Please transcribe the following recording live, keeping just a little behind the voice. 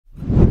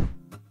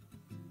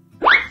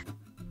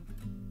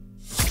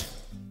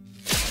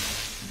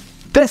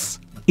This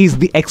is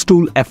the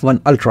xTool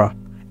F1 Ultra.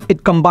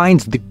 It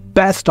combines the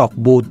best of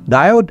both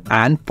diode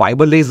and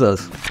fiber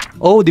lasers.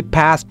 Over the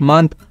past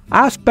month,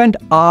 I've spent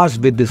hours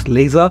with this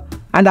laser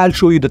and I'll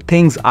show you the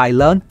things I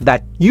learned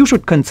that you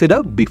should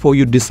consider before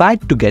you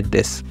decide to get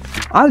this.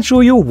 I'll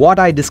show you what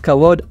I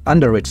discovered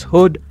under its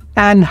hood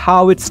and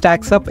how it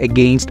stacks up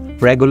against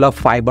regular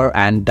fiber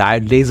and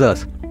diode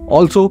lasers.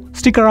 Also,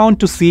 stick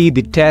around to see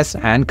the tests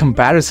and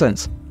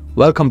comparisons.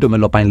 Welcome to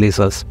Milopine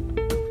Lasers.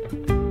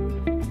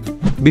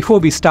 Before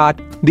we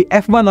start, the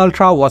F1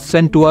 Ultra was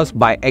sent to us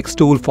by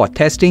xTool for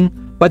testing,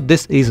 but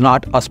this is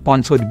not a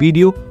sponsored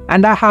video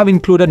and I have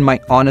included my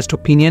honest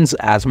opinions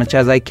as much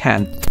as I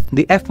can.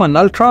 The F1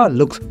 Ultra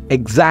looks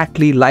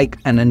exactly like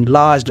an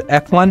enlarged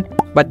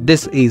F1, but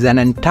this is an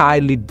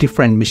entirely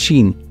different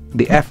machine.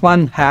 The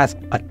F1 has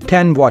a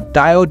 10-watt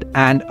diode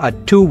and a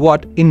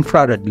 2-watt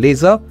infrared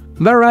laser,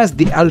 whereas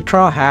the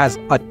Ultra has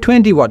a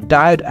 20-watt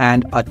diode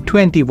and a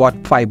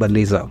 20-watt fiber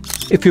laser.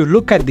 If you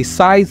look at the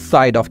size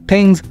side of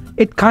things,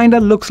 it kinda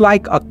looks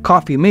like a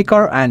coffee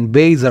maker and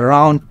weighs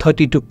around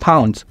 32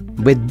 pounds.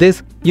 With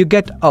this, you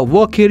get a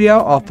work area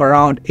of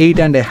around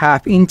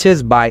 8.5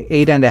 inches by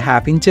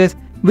 8.5 inches,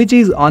 which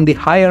is on the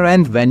higher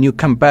end when you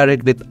compare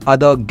it with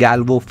other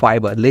galvo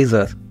fiber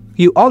lasers.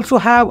 You also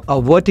have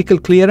a vertical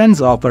clearance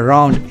of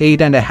around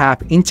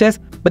 8.5 inches,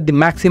 but the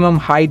maximum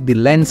height the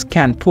lens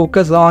can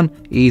focus on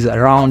is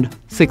around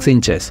 6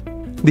 inches.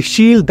 The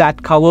shield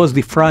that covers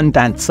the front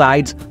and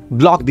sides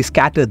block the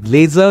scattered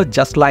laser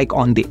just like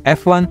on the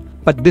F1,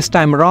 but this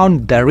time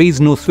around there is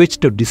no switch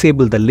to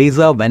disable the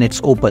laser when it's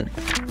open.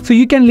 So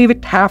you can leave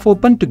it half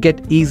open to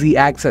get easy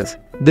access.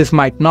 This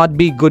might not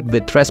be good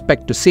with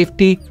respect to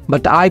safety,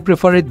 but I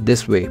prefer it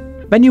this way.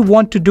 When you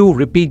want to do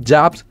repeat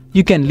jobs,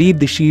 you can leave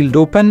the shield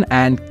open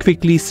and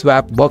quickly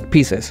swap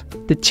workpieces.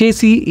 The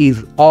chassis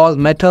is all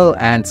metal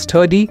and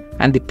sturdy,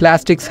 and the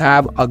plastics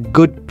have a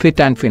good fit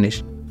and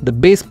finish. The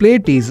base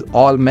plate is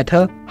all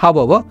metal,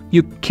 however,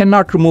 you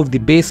cannot remove the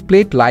base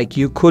plate like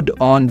you could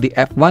on the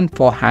F1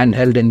 for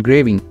handheld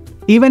engraving.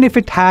 Even if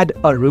it had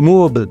a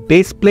removable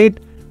base plate,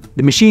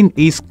 the machine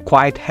is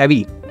quite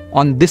heavy.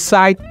 On this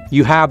side,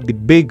 you have the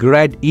big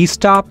red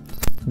E-stop,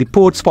 the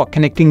ports for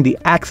connecting the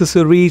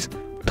accessories,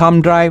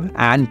 thumb drive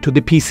and to the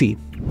PC.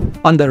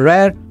 On the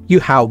rear, you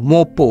have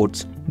more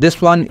ports.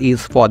 This one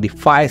is for the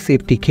fire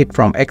safety kit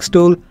from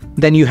xTool.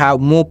 Then you have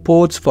more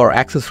ports for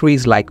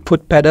accessories like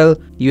foot pedal,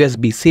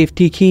 USB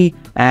safety key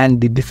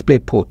and the display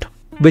port.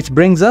 Which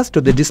brings us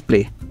to the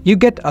display. You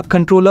get a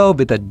controller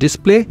with a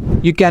display.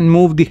 You can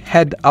move the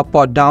head up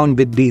or down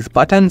with these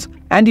buttons,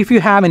 and if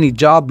you have any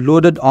job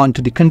loaded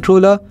onto the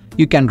controller,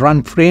 you can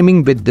run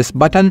framing with this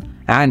button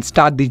and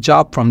start the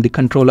job from the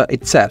controller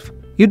itself.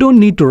 You don't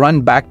need to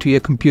run back to your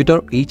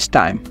computer each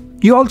time.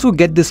 You also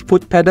get this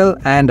foot pedal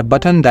and a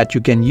button that you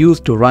can use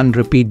to run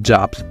repeat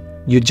jobs.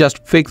 You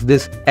just fix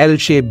this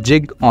L-shaped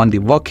jig on the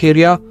work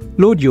area,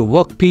 load your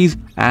workpiece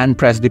and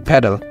press the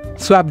pedal.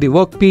 Swap the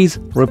workpiece,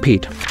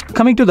 repeat.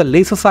 Coming to the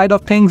laser side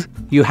of things,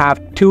 you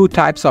have two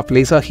types of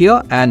laser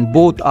here and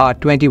both are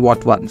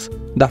 20-watt ones.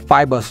 The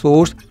fiber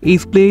source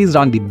is placed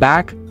on the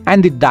back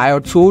and the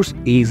diode source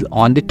is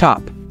on the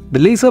top. The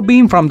laser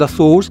beam from the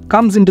source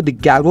comes into the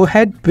galvo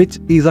head, which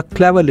is a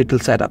clever little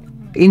setup.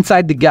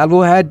 Inside the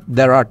galvo head,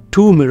 there are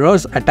two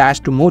mirrors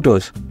attached to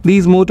motors.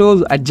 These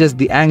motors adjust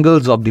the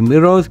angles of the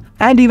mirrors,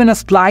 and even a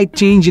slight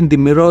change in the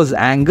mirror's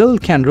angle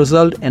can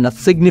result in a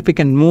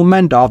significant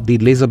movement of the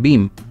laser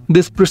beam.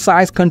 This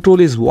precise control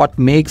is what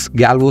makes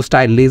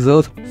galvo-style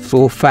lasers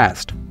so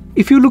fast.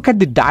 If you look at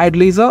the diode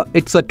laser,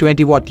 it's a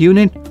 20-watt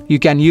unit. You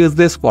can use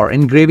this for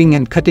engraving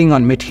and cutting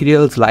on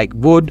materials like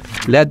wood,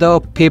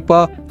 leather,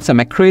 paper, some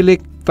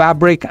acrylic,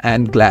 fabric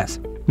and glass.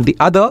 The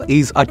other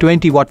is a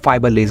 20-watt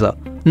fiber laser.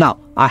 Now,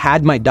 I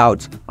had my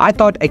doubts. I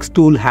thought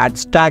xTool had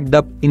stacked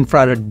up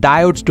infrared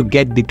diodes to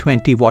get the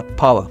 20-watt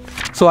power.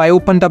 So I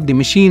opened up the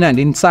machine and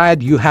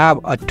inside you have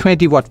a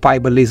 20-watt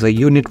fiber laser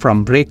unit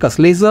from Breakers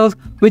Lasers,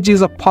 which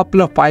is a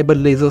popular fiber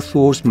laser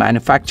source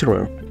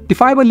manufacturer. The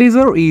fiber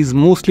laser is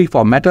mostly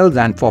for metals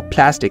and for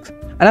plastics.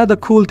 Another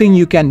cool thing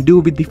you can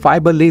do with the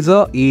fiber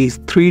laser is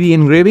 3D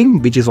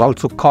engraving, which is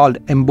also called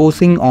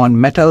embossing on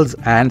metals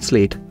and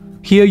slate.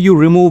 Here you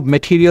remove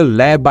material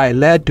layer by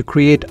layer to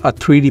create a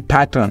 3D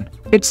pattern.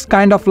 It's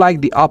kind of like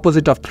the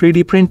opposite of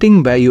 3D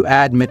printing where you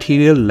add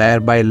material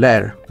layer by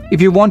layer.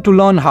 If you want to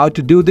learn how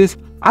to do this,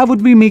 I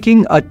would be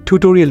making a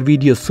tutorial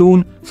video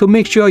soon, so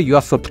make sure you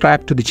are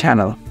subscribed to the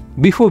channel.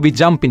 Before we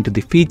jump into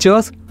the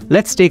features,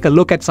 let's take a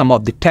look at some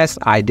of the tests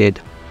I did.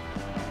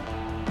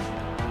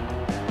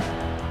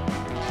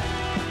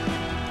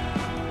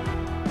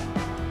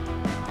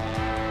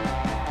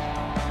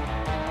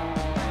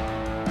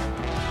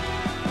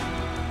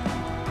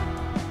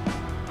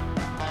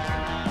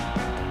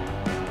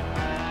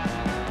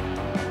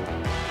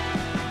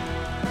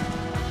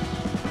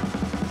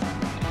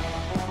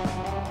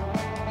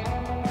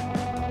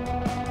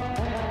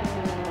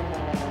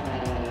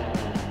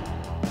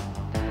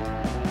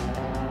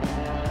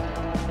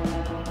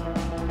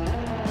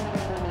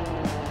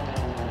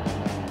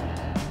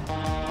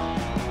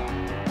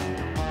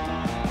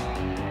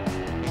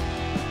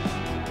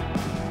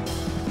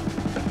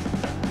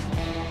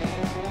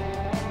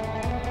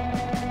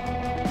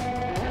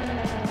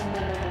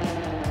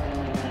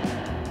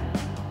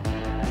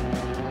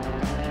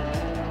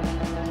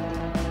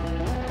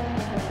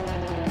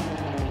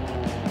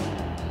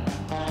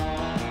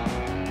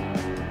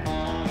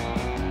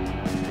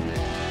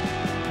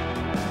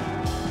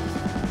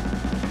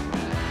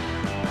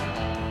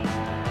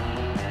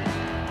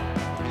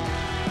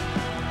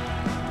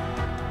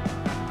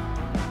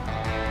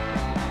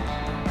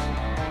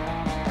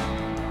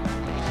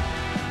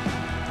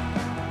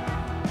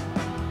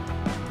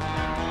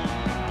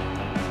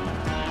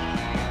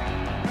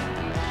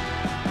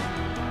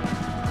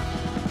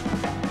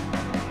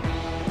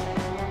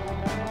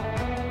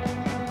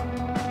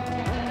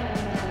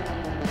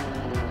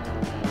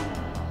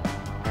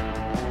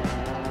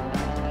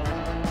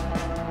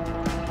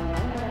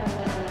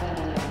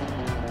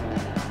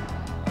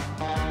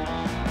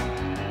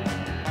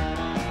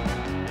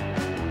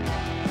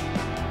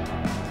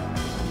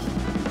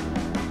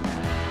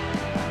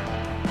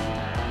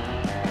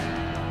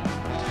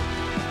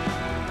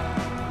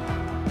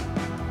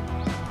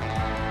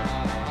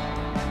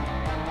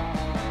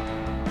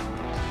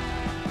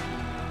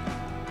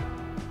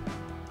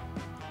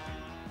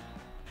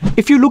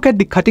 If you look at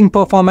the cutting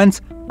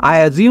performance, I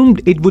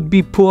assumed it would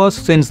be poor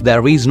since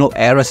there is no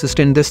air assist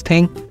in this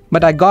thing,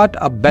 but I got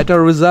a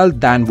better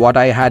result than what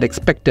I had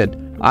expected.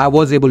 I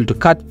was able to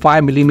cut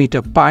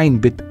 5mm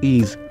pine with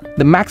ease.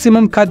 The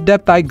maximum cut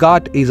depth I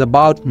got is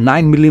about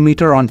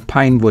 9mm on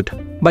pine wood.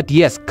 But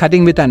yes,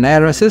 cutting with an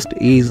air assist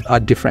is a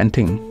different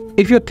thing.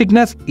 If your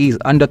thickness is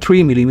under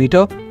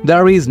 3mm,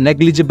 there is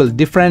negligible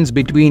difference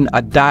between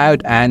a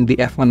diode and the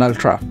F1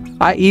 Ultra.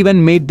 I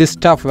even made this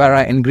stuff where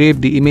I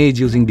engraved the image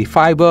using the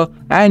fiber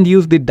and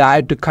used the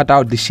diode to cut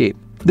out the shape.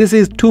 This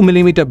is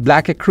 2mm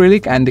black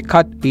acrylic and the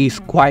cut is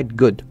quite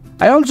good.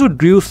 I also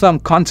drew some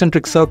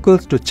concentric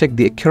circles to check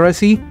the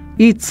accuracy.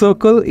 Each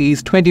circle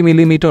is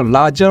 20mm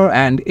larger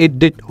and it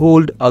did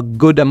hold a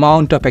good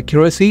amount of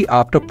accuracy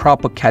after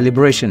proper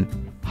calibration.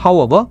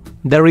 However,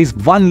 there is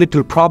one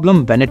little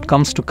problem when it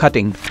comes to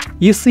cutting.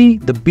 You see,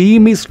 the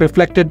beam is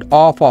reflected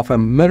off of a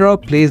mirror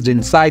placed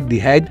inside the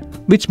head,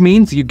 which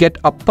means you get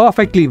a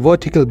perfectly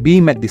vertical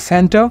beam at the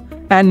center,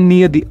 and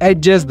near the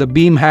edges the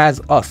beam has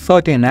a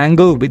certain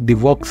angle with the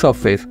work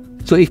surface.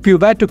 So if you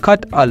were to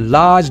cut a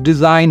large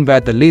design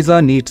where the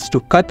laser needs to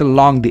cut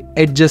along the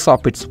edges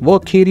of its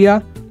work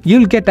area,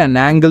 you'll get an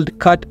angled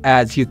cut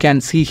as you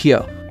can see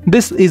here.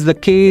 This is the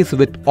case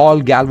with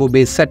all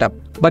galvo-based setup,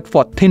 but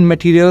for thin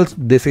materials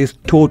this is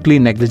totally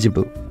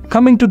negligible.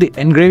 Coming to the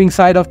engraving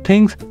side of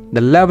things, the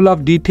level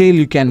of detail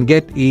you can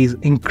get is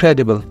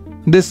incredible.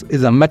 This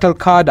is a metal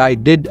card I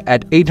did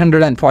at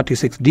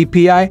 846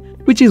 dpi,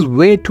 which is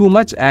way too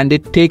much and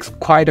it takes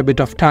quite a bit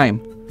of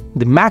time.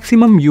 The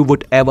maximum you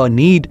would ever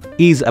need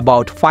is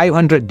about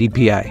 500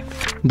 dpi.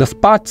 The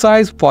spot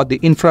size for the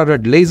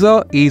infrared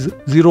laser is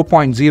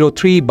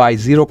 0.03 by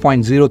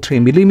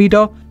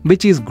 0.03mm,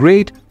 which is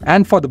great,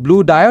 and for the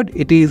blue diode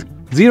it is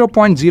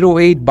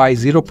 0.08 by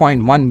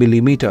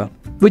 0.1mm,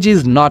 which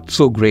is not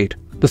so great.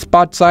 The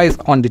spot size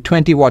on the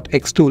 20W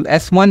xTool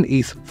S1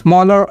 is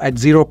smaller at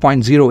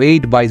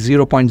 0.08 by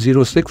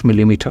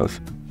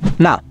 0.06mm.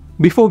 Now,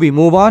 before we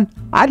move on,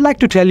 I'd like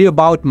to tell you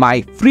about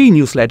my free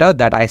newsletter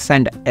that I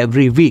send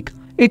every week.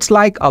 It's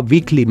like a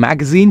weekly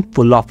magazine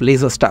full of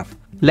laser stuff.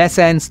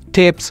 Lessons,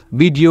 tips,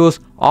 videos,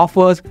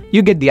 offers,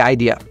 you get the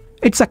idea.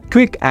 It's a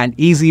quick and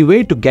easy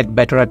way to get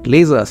better at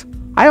lasers.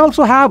 I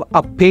also have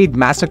a paid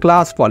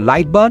masterclass for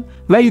Lightburn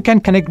where you can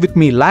connect with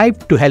me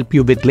live to help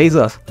you with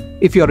lasers.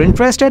 If you're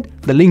interested,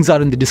 the links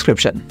are in the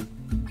description.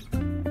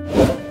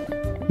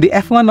 The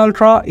F1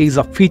 Ultra is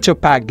a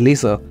feature-packed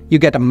laser. You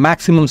get a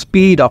maximum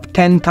speed of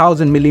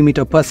 10,000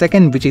 mm per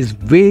second, which is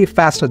way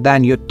faster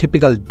than your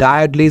typical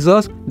diode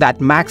lasers that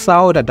max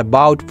out at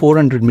about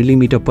 400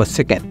 mm per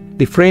second.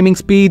 The framing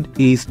speed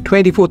is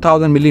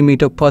 24,000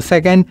 mm per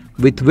second,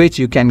 with which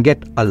you can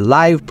get a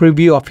live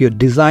preview of your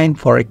design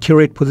for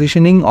accurate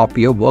positioning of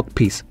your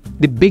workpiece.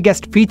 The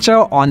biggest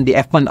feature on the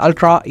F1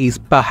 Ultra is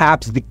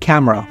perhaps the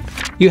camera.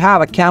 You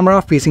have a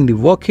camera facing the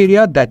work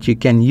area that you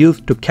can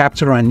use to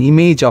capture an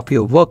image of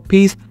your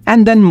workpiece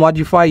and then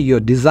modify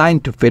your design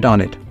to fit on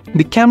it.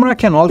 The camera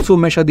can also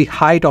measure the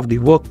height of the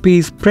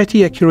workpiece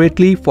pretty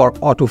accurately for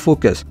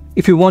autofocus.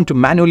 If you want to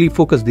manually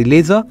focus the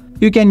laser,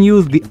 you can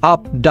use the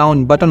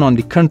up-down button on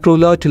the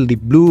controller till the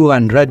blue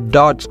and red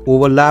dots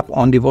overlap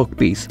on the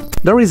workpiece.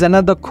 There is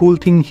another cool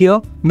thing here.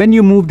 When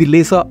you move the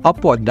laser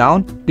up or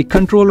down, the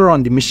controller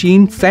on the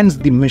machine sends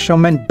the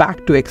measurement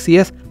back to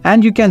XCS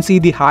and you can see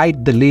the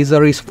height the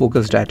laser is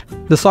focused at.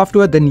 The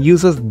software then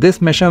uses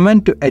this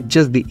measurement to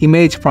adjust the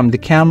image from the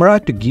camera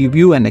to give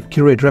you an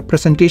accurate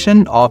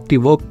representation of the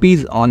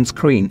workpiece on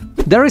screen.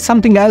 There is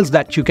something else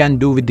that you can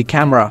do with the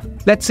camera.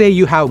 Let's say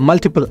you have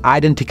multiple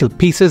identical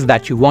pieces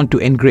that you want to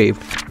engrave.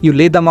 You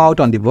lay them out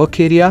on the work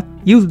area,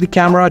 use the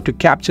camera to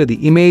capture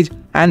the image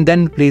and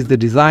then place the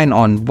design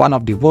on one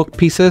of the work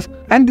pieces,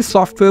 and the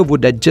software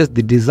would adjust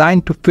the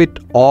design to fit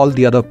all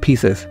the other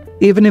pieces.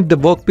 Even if the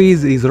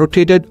workpiece is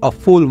rotated a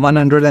full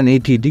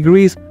 180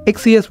 degrees,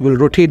 XCS will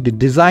rotate the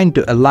design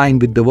to align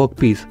with the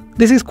workpiece.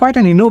 This is quite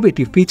an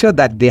innovative feature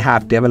that they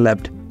have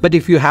developed. But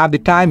if you have the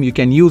time, you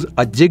can use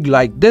a jig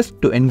like this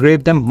to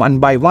engrave them one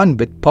by one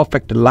with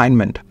perfect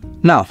alignment.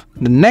 Now,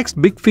 the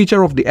next big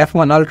feature of the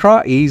F1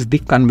 Ultra is the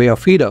conveyor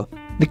feeder.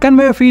 The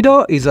conveyor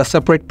feeder is a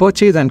separate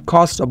purchase and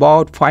costs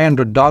about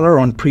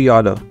 $500 on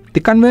pre-order. The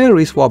conveyor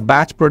is for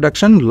batch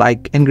production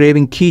like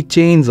engraving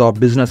keychains or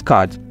business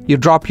cards. You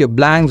drop your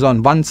blanks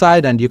on one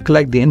side and you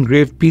collect the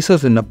engraved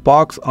pieces in a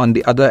box on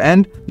the other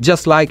end,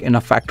 just like in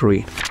a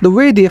factory. The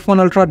way the F1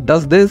 Ultra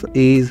does this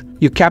is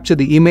you capture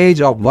the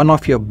image of one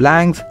of your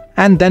blanks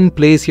and then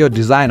place your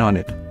design on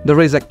it. There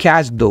is a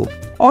catch though.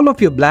 All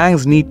of your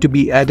blanks need to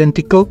be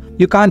identical.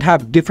 You can't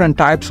have different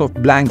types of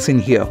blanks in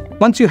here.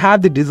 Once you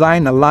have the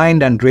design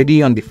aligned and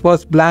ready on the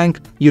first blank,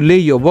 you lay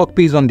your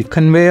workpiece on the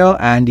conveyor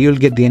and you'll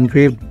get the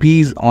engraved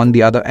piece on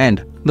the other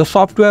end. The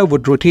software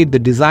would rotate the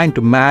design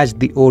to match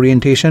the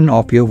orientation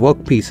of your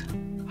workpiece.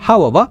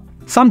 However,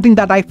 something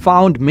that I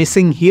found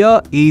missing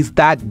here is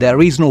that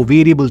there is no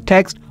variable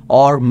text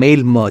or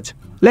mail merge.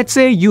 Let's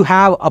say you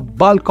have a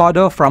bulk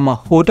order from a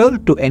hotel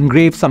to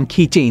engrave some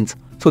keychains.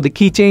 So the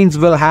keychains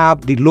will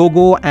have the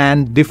logo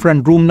and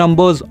different room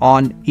numbers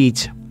on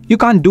each. You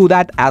can't do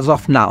that as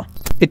of now.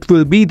 It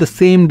will be the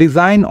same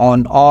design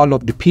on all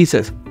of the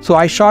pieces. So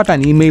I shot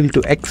an email to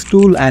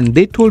xTool and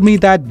they told me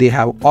that they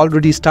have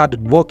already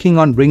started working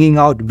on bringing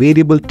out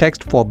variable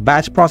text for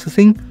batch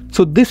processing.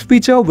 So this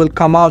feature will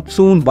come out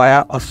soon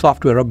via a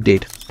software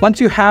update. Once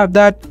you have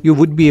that, you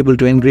would be able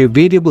to engrave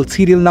variable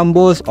serial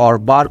numbers or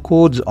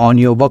barcodes on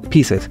your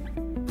workpieces.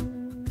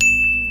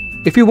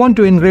 If you want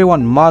to engrave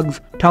on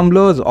mugs,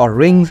 tumblers or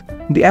rings,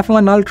 the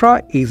F1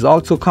 Ultra is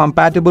also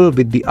compatible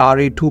with the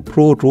RA2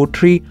 Pro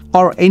rotary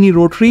or any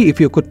rotary if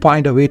you could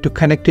find a way to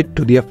connect it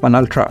to the F1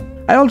 Ultra.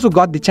 I also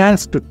got the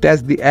chance to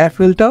test the air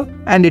filter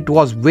and it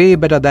was way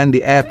better than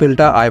the air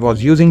filter I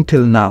was using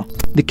till now.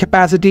 The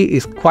capacity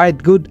is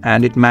quite good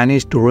and it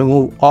managed to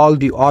remove all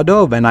the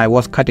odor when I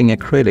was cutting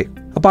acrylic.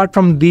 Apart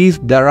from these,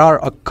 there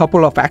are a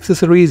couple of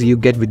accessories you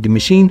get with the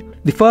machine.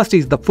 The first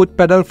is the foot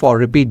pedal for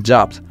repeat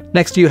jobs.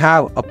 Next you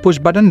have a push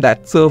button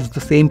that serves the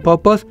same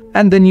purpose,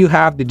 and then you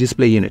have the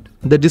display unit.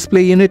 The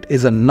display unit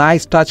is a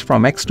nice touch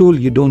from xTool.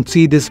 You don't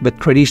see this with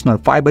traditional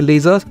fiber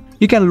lasers.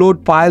 You can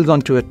load files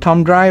onto a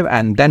thumb drive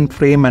and then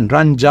frame and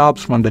run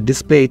jobs from the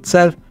display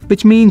itself,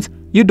 which means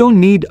you don't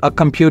need a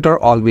computer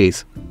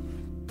always.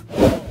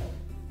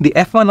 The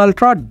F1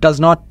 Ultra does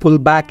not pull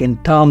back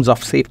in terms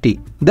of safety.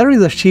 There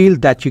is a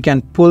shield that you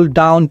can pull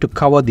down to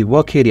cover the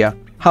work area.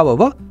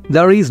 However,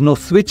 there is no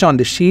switch on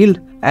the shield,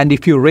 and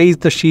if you raise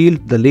the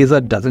shield, the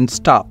laser doesn't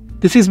stop.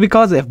 This is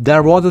because if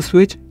there was a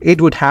switch,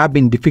 it would have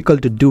been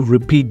difficult to do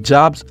repeat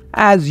jobs,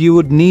 as you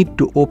would need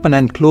to open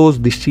and close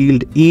the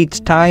shield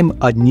each time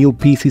a new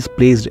piece is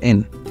placed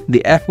in.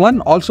 The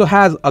F1 also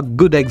has a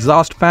good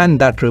exhaust fan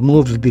that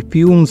removes the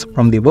fumes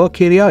from the work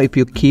area if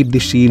you keep the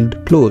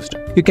shield closed.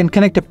 You can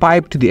connect a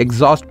pipe to the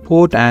exhaust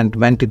port and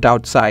vent it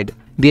outside.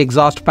 The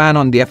exhaust fan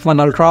on the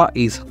F1 Ultra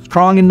is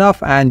strong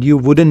enough and you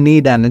wouldn't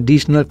need an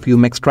additional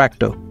fume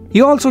extractor.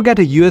 You also get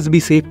a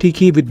USB safety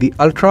key with the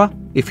Ultra.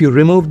 If you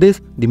remove this,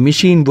 the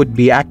machine would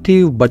be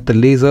active but the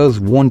lasers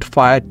won't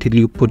fire till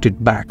you put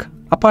it back.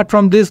 Apart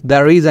from this,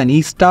 there is an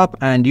e-stop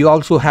and you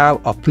also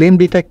have a flame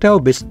detector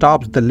which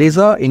stops the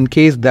laser in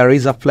case there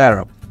is a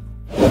flare-up.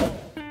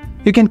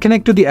 You can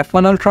connect to the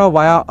F1 Ultra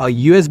via a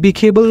USB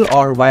cable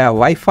or via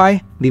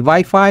Wi-Fi. The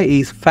Wi-Fi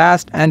is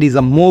fast and is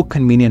a more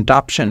convenient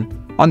option.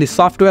 On the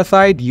software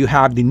side, you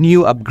have the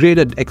new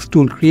upgraded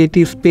xTool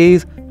Creative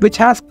Space, which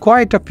has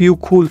quite a few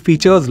cool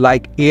features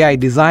like AI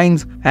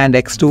designs and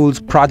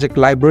xTool's project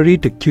library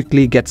to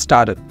quickly get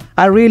started.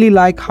 I really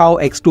like how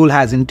xTool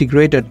has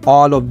integrated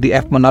all of the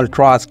F1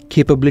 Ultra's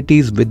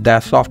capabilities with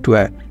their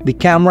software. The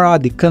camera,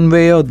 the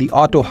conveyor, the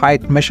auto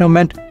height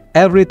measurement,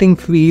 everything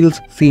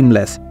feels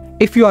seamless.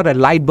 If you are a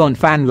Lightburn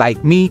fan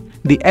like me,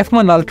 the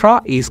F1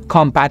 Ultra is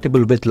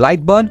compatible with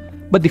Lightburn,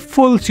 but the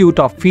full suite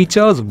of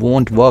features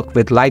won't work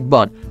with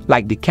Lightburn,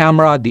 like the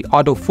camera, the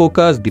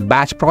autofocus, the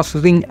batch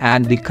processing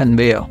and the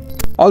conveyor.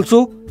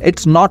 Also,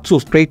 it's not so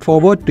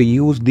straightforward to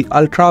use the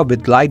Ultra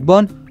with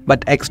Lightburn,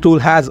 but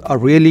xTool has a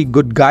really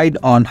good guide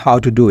on how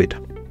to do it.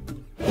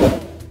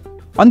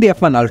 On the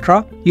F1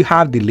 Ultra, you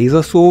have the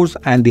laser source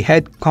and the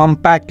head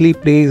compactly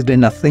placed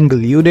in a single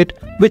unit,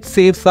 which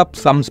saves up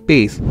some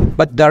space.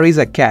 But there is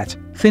a catch.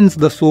 Since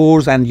the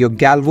source and your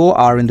galvo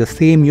are in the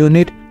same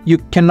unit, you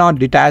cannot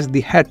detach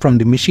the head from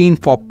the machine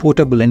for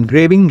portable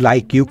engraving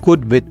like you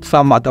could with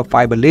some other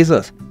fiber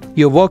lasers.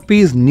 Your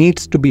workpiece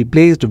needs to be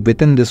placed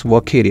within this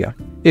work area.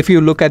 If you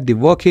look at the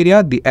work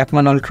area, the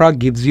F1 Ultra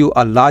gives you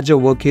a larger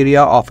work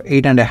area of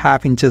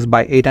 8.5 inches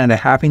by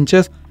 8.5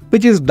 inches,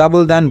 which is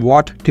double than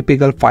what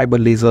typical fiber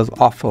lasers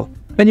offer.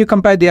 When you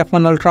compare the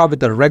F1 Ultra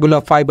with a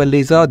regular fiber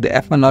laser, the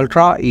F1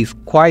 Ultra is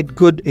quite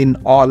good in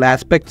all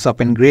aspects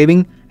of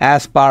engraving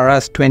as far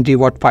as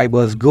 20-watt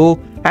fibers go,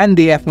 and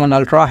the F1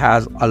 Ultra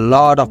has a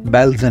lot of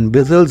bells and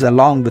whistles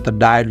along with a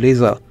diode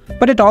laser,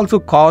 but it also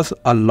costs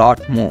a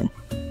lot more.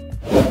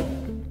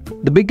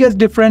 The biggest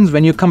difference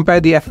when you compare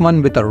the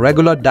F1 with a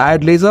regular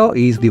diode laser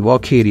is the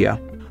work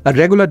area. A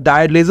regular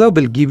diode laser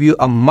will give you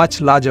a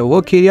much larger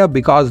work area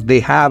because they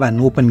have an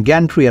open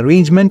gantry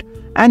arrangement,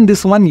 and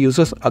this one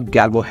uses a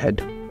galvo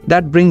head.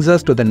 That brings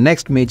us to the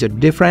next major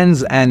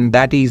difference, and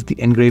that is the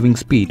engraving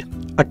speed.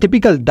 A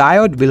typical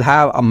diode will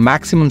have a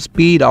maximum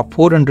speed of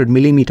 400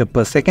 mm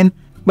per second,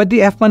 but the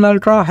F1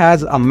 Ultra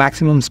has a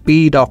maximum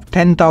speed of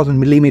 10,000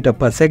 mm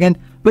per second,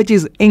 which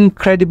is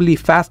incredibly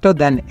faster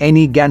than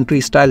any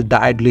gantry style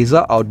diode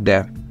laser out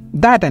there.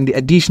 That and the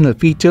additional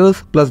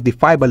features plus the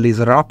fiber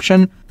laser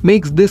option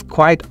makes this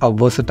quite a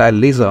versatile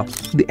laser.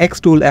 The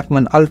xTool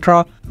F1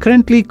 Ultra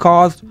currently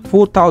costs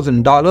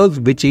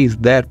 $4,000, which is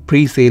their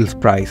pre-sales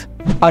price.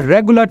 A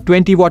regular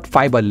 20-watt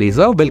fiber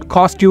laser will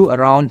cost you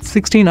around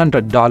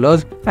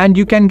 $1,600, and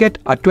you can get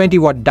a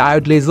 20-watt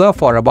diode laser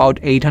for about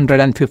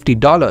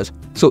 $850.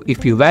 So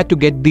if you were to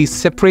get these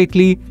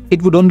separately,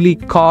 it would only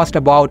cost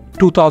about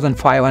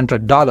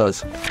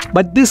 $2,500.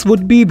 But this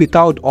would be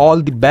without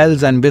all the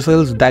bells and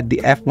whistles that the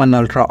F1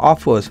 Ultra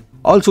offers.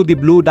 Also, the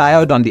blue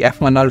diode on the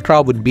F1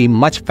 Ultra would be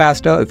much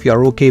faster if you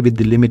are okay with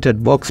the limited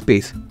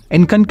workspace.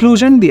 In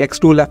conclusion, the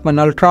xTool F1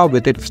 Ultra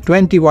with its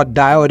 20-watt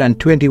diode and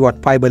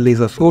 20-watt fiber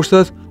laser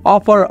sources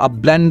offer a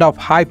blend of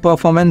high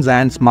performance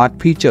and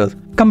smart features.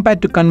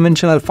 Compared to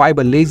conventional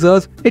fiber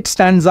lasers, it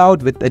stands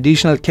out with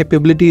additional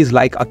capabilities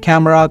like a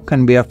camera,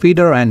 conveyor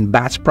feeder, and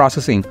batch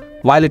processing.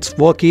 While its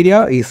work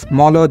area is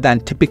smaller than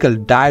typical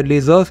diode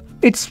lasers,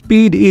 its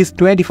speed is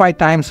 25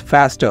 times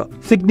faster,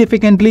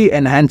 significantly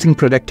enhancing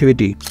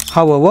productivity.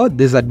 However,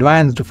 this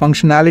advanced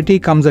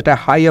functionality comes at a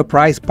higher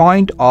price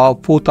point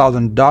of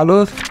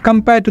 $4,000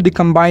 compared to the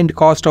combined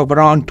cost of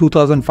around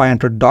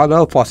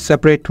 $2,500 for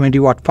separate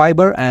 20-watt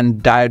fiber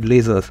and diode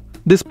lasers.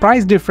 This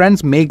price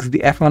difference makes the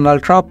F1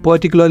 Ultra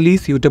particularly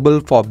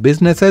suitable for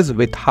businesses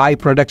with high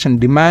production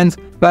demands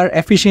where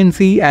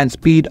efficiency and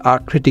speed are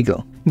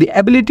critical. The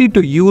ability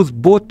to use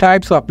both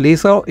types of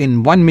laser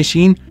in one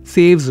machine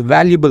saves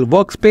valuable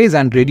workspace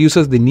and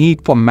reduces the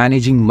need for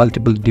managing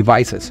multiple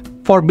devices.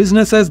 For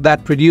businesses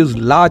that produce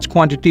large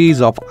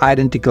quantities of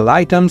identical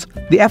items,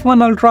 the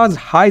F1 Ultra's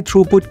high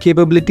throughput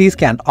capabilities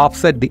can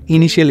offset the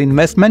initial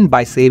investment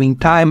by saving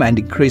time and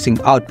increasing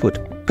output.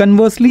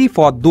 Conversely,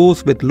 for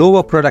those with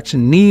lower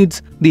production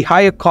needs, the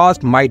higher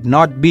cost might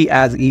not be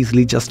as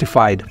easily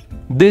justified.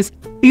 This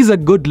is a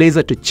good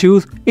laser to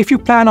choose if you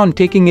plan on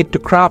taking it to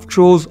craft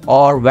shows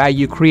or where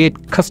you create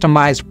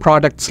customized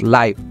products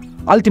live.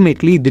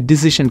 Ultimately, the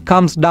decision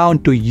comes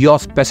down to your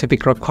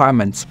specific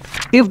requirements.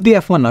 If the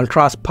F1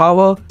 Ultra's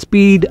power,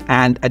 speed,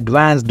 and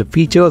advanced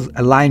features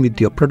align with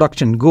your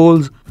production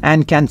goals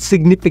and can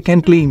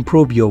significantly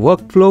improve your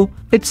workflow,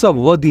 it's a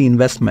worthy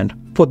investment.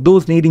 For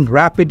those needing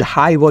rapid,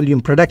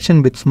 high-volume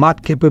production with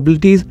smart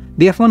capabilities,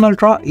 the F1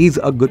 Ultra is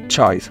a good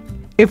choice.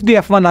 If the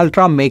F1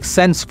 Ultra makes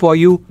sense for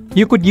you,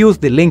 you could use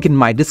the link in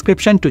my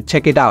description to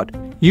check it out.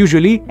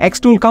 Usually,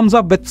 xTool comes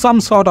up with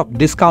some sort of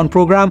discount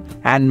program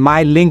and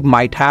my link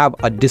might have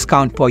a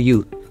discount for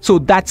you. So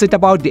that's it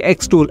about the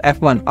xTool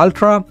F1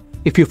 Ultra.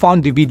 If you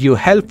found the video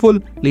helpful,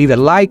 leave a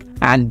like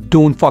and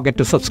don't forget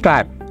to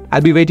subscribe.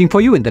 I'll be waiting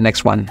for you in the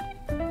next one.